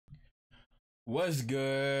What's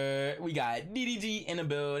good? We got DDG in the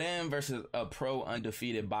building versus a pro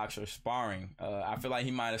undefeated boxer sparring. I feel like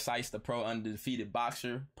he might have sized the pro undefeated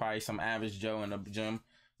boxer, probably some average Joe in the gym.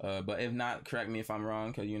 But if not, correct me if I'm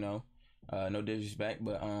wrong, cause you know, no disrespect.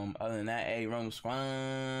 But other than that, hey, Romeish,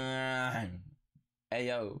 hey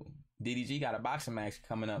yo, DDG got a boxing match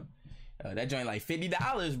coming up. That joint like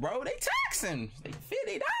 $50, bro. They taxing. They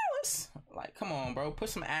 $50. Like, come on, bro. Put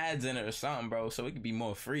some ads in it or something, bro, so it could be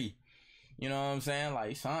more free. You know what I'm saying?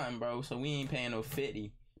 Like something, bro. So we ain't paying no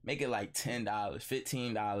 50. Make it like $10,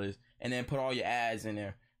 $15, and then put all your ads in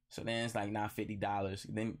there. So then it's like not $50.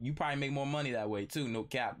 Then you probably make more money that way too, no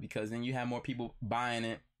cap, because then you have more people buying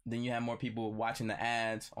it. Then you have more people watching the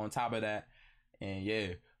ads on top of that. And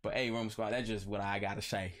yeah. But hey, Room Squad, that's just what I gotta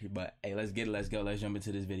say. But hey, let's get it, let's go. Let's jump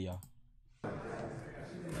into this video.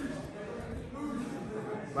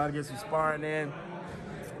 About to get some sparring in.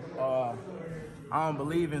 I don't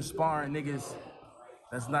believe in sparring niggas.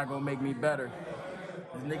 That's not gonna make me better.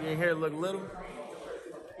 This nigga in here look little,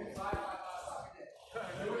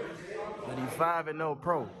 but he 5-0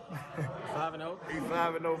 pro. 5-0? He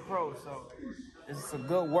 5-0 pro. So this is some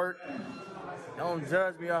good work. Don't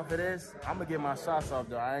judge me off of this. I'm gonna get my shots off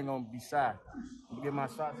though. I ain't gonna be shy. I'm gonna get my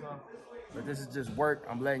shots off. But this is just work.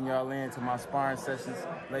 I'm letting y'all into my sparring sessions.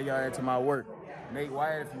 Let y'all into my work. Nate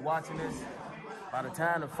Wyatt, if you're watching this, by the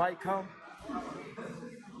time the fight come,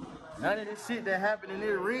 none of this shit that happened in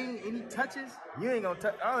the ring, any touches, you ain't gonna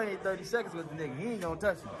touch. I only need 30 seconds with the nigga. He ain't gonna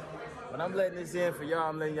touch you. But I'm letting this in for y'all.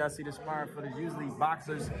 I'm letting y'all see the sparring footage. Usually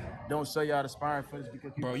boxers don't show y'all the sparring footage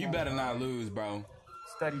because bro, you better not lose, bro.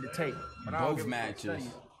 Study the tape. But both matches.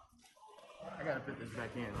 I gotta put this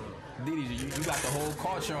back in. DDG, you got the whole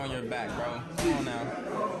culture on your back, bro. Come on now.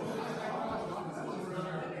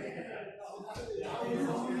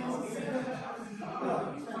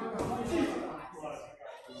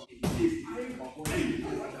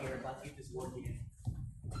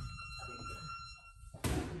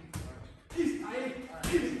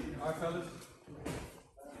 All right, fellas.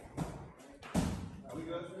 Are we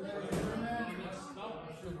good?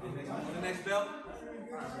 The next belt.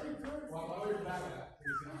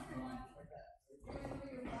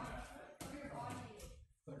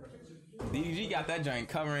 DDG got that joint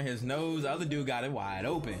covering his nose. The other dude got it wide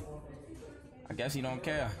open. I guess he don't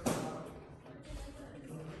care.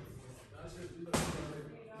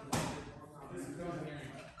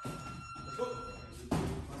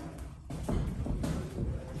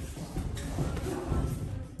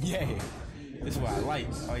 Yeah, this is what I like.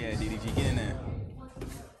 Oh yeah, DDG, get in there.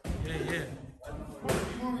 Yeah.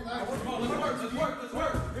 Let's work.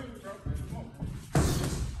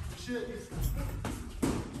 Shit.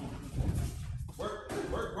 Work.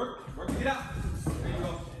 Get out. There you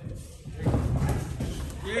go.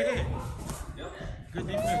 Yeah. Yep. Good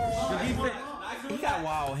defense. He got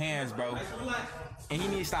wild hands, bro. And he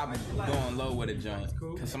need to stop going low with a joint.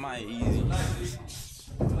 Cause somebody easy. Relax.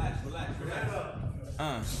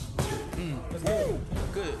 That's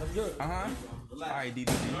good. Uh-huh. Relax. All right,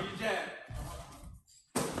 DDG. On your jab.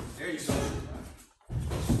 There you go.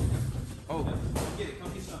 Oh. Come get it.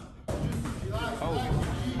 Come get some.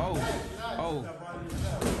 Oh.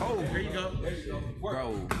 There you go.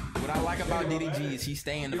 Bro, what I like about DDG is he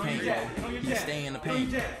stay in the paint, bro. He stay in the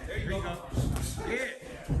paint. There you go. Yeah.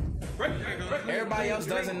 Everybody else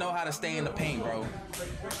doesn't know how to stay in the paint, bro.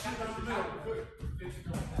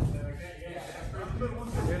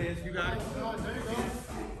 There it is. You got it.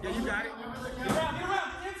 Yeah, you got it. Get around.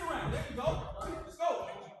 Hands around. There you go. Let's go.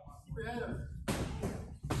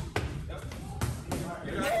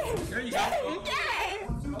 There you go.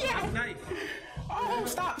 Yeah. Nice. Oh,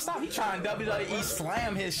 stop. He trying to WWE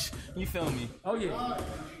slam his, you feel me? Oh, yeah.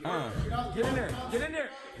 Get in there.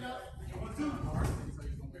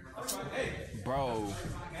 Bro.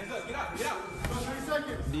 Hands up. Get out.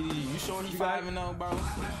 DDG, you sure he 5-0, bro?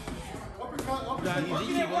 Work in there.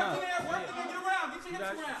 Get around. Get your hips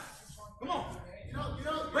around. Come on.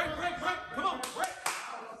 Break. Come on. Break.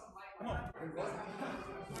 Come on.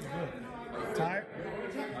 Tired?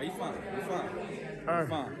 Oh, you fine. You're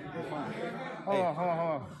fine. Hold on.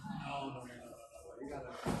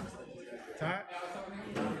 Tired?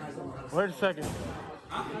 Wait a second.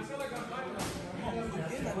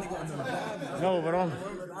 No, but I'm...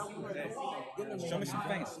 Show me some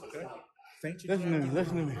feints, okay?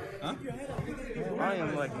 Listen to me. Huh? I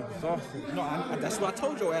am like exhausted. No, that's what I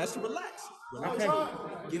told your ass to relax. Okay.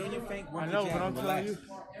 Get on your feint. I know, but I'm telling you.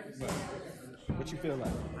 What you feel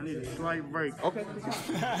like? I need a slight break. Okay.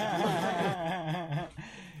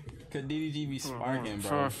 Could DDG be sparking,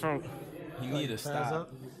 bro? He need to stop.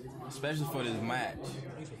 Especially for this match.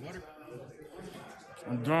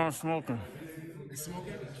 I'm done smoking.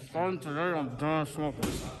 Starting today, I'm done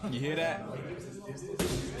smoking. You hear that?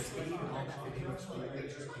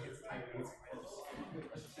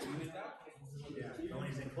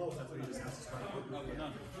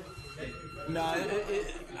 Nah,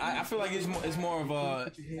 I feel like it's more of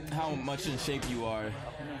how much in shape you are.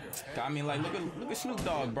 I mean, like look at Snoop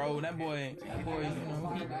Dogg, bro. That boy, you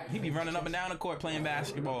know, he be running up and down the court playing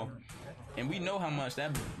basketball, and we know how much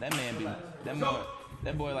that man be.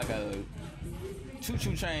 That boy like a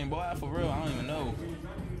choo-choo train, boy. For real, I don't even know.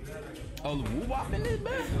 Oh, the woo-wop in this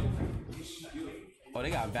bed. Oh, they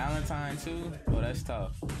got Valentine too. Oh, that's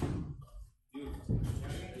tough.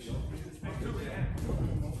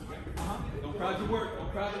 Don't crowd your work.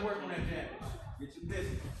 Don't crowd your work on that jab. Get your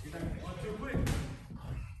distance. Don't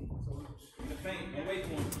wait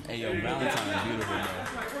for him. Hey, yo, Valentine is beautiful, man.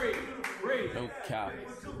 No cap.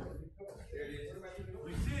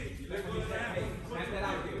 Snap that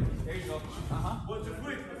out there. There you go. What's your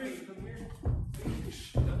quick?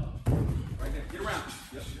 Right there. Get around.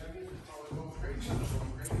 Yep.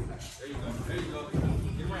 There you go. There you go.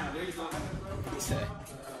 Get around. There you go.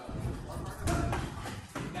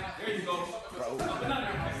 There you go. Bro,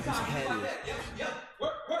 His head is... Yep.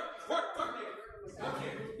 Work there.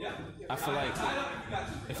 Yeah. I feel like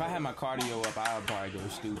if I had my cardio up, I would probably go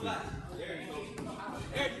stupid. There you go.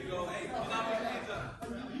 There you go. Hey, come on, hands up.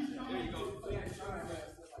 There you go.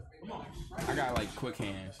 Come on. I got like quick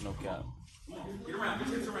hands, no cap. Come on. Get around. Get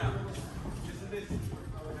hips around. Get some distance.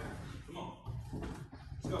 Come on.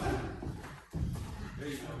 Let's go. There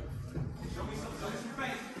you go. Show me some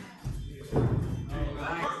face.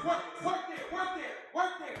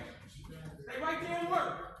 Work there. Stay right there and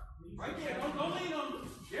work. Right there. Don't lean on them.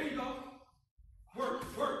 There you go. Work.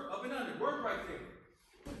 Up and under. Work right there.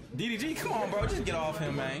 DDG, come on, bro. Just get off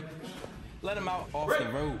him, man. Let him out off the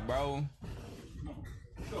road, bro.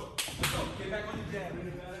 Let's go. Get back on the jab.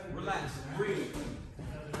 Relax. Breathe.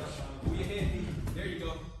 Pull your head deep. There you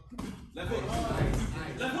go. Left hook.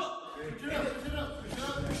 Left hook. Chin up.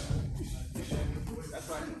 That's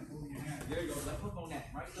right. There you go. Left hook on that.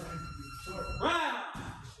 Right there. Round.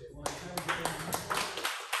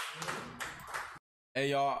 Hey,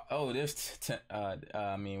 y'all. Oh, this,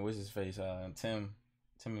 I mean, what's his face? Tim,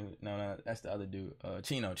 no, that's the other dude.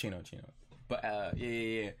 Chino. But,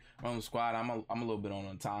 yeah. On the squad, I'm a little bit on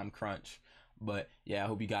a time crunch. But, yeah, I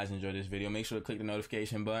hope you guys enjoyed this video. Make sure to click the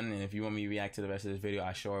notification button. And if you want me to react to the rest of this video,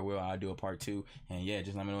 I sure will. I'll do a part 2. And, yeah,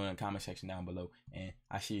 just let me know in the comment section down below. And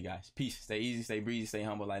I see you guys. Peace. Stay easy, stay breezy, stay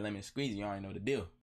humble like lemon squeezy. You already know the deal.